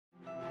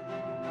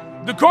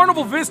The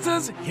Carnival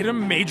Vistas hit a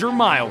major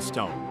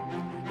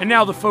milestone, and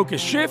now the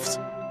focus shifts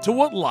to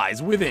what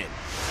lies within.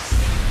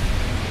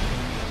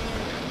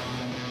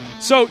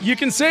 So you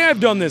can say I've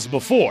done this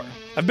before.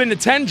 I've been to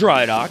 10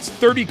 dry docks,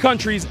 30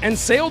 countries, and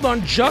sailed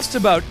on just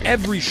about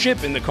every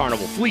ship in the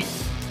Carnival fleet.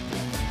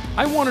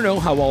 I want to know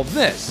how all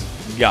this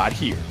got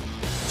here.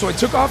 So I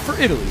took off for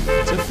Italy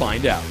to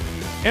find out.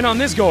 And on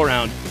this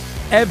go-around,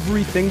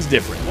 everything's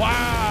different.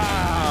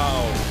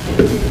 Wow!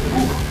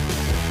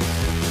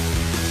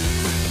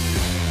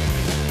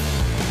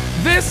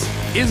 This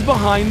is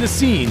behind the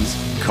scenes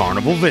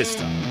Carnival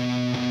Vista.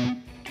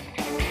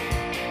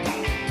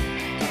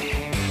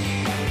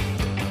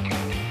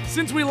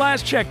 Since we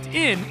last checked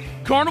in,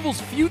 Carnival's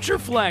future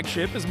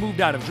flagship has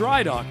moved out of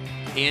dry dock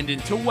and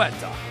into wet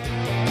dock.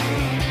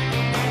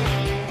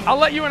 I'll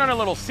let you in on a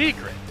little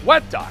secret.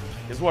 Wet dock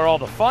is where all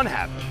the fun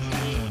happens.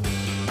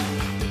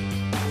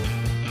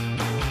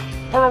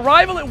 Her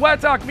arrival at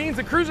wet dock means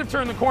the crews have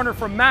turned the corner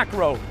from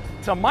macro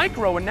to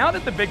micro, and now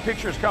that the big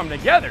picture's come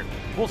together,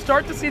 we'll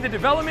start to see the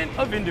development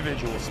of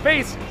individual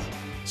spaces.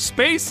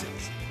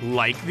 Spaces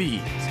like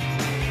these.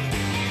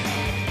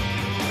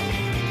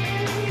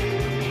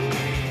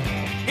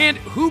 And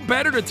who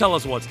better to tell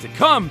us what's to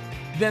come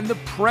than the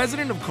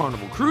president of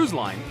Carnival Cruise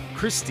Line,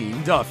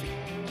 Christine Duffy.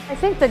 I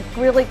think the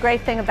really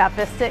great thing about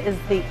Vista is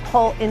the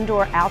whole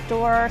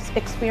indoor-outdoor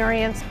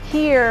experience.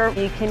 Here,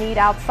 you can eat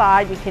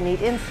outside, you can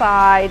eat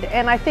inside,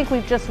 and I think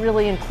we've just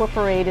really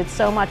incorporated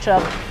so much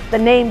of the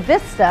name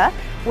Vista,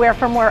 where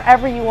from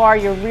wherever you are,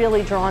 you're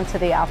really drawn to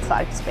the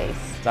outside space.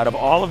 Out of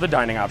all of the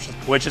dining options,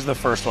 which is the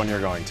first one you're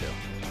going to?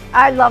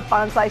 I love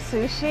bonsai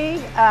sushi,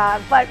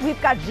 but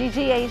we've got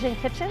Gigi Asian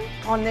Kitchen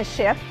on this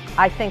ship.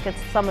 I think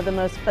it's some of the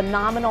most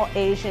phenomenal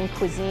Asian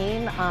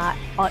cuisine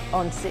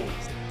on sea.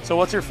 So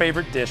what's your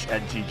favorite dish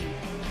at Gigi?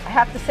 I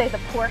have to say the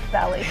pork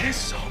belly. It is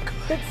so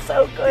good. It's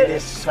so good. It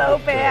is it's so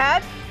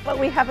bad. But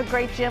we have a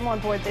great gym on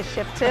board this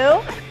ship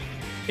too.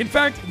 In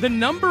fact, the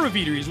number of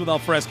eateries with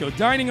alfresco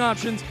dining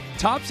options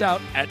tops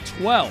out at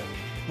 12.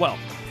 Well,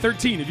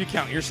 13 if you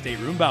count your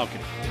stateroom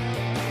balcony.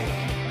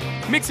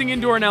 Mixing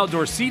indoor and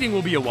outdoor seating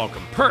will be a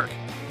welcome perk,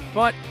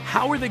 but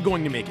how are they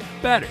going to make it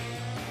better?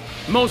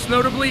 Most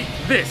notably,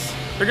 this.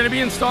 They're going to be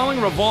installing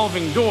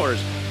revolving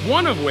doors,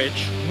 one of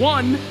which,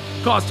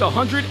 cost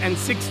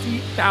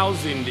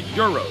 160,000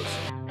 euros.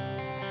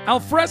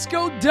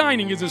 Alfresco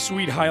dining is a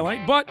sweet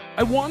highlight, but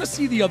I want to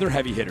see the other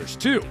heavy hitters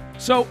too.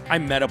 So I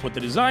met up with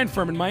the design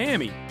firm in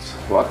Miami.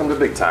 Welcome to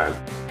Big Time.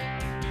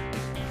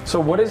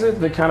 So what is it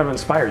that kind of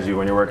inspires you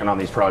when you're working on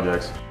these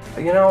projects?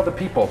 You know, the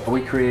people.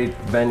 We create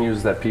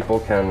venues that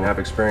people can have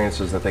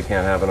experiences that they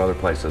can't have in other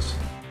places.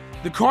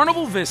 The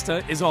Carnival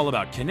Vista is all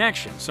about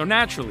connection, so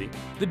naturally,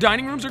 the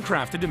dining rooms are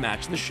crafted to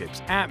match the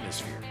ship's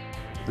atmosphere.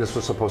 This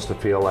was supposed to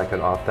feel like an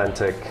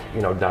authentic,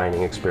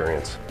 dining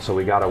experience. So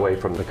we got away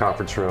from the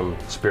conference room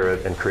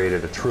spirit and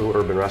created a true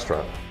urban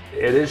restaurant.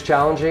 It is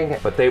challenging,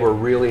 but they were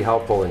really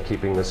helpful in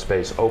keeping the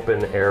space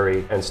open,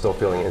 airy, and still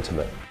feeling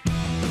intimate.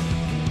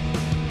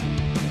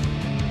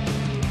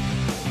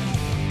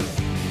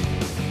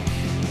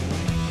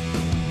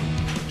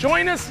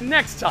 Join us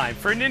next time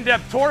for an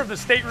in-depth tour of the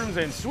staterooms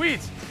and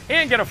suites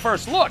and get a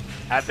first look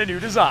at the new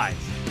designs.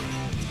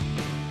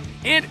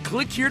 And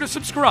click here to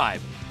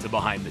subscribe to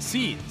Behind the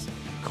Scenes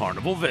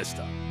Carnival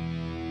Vista.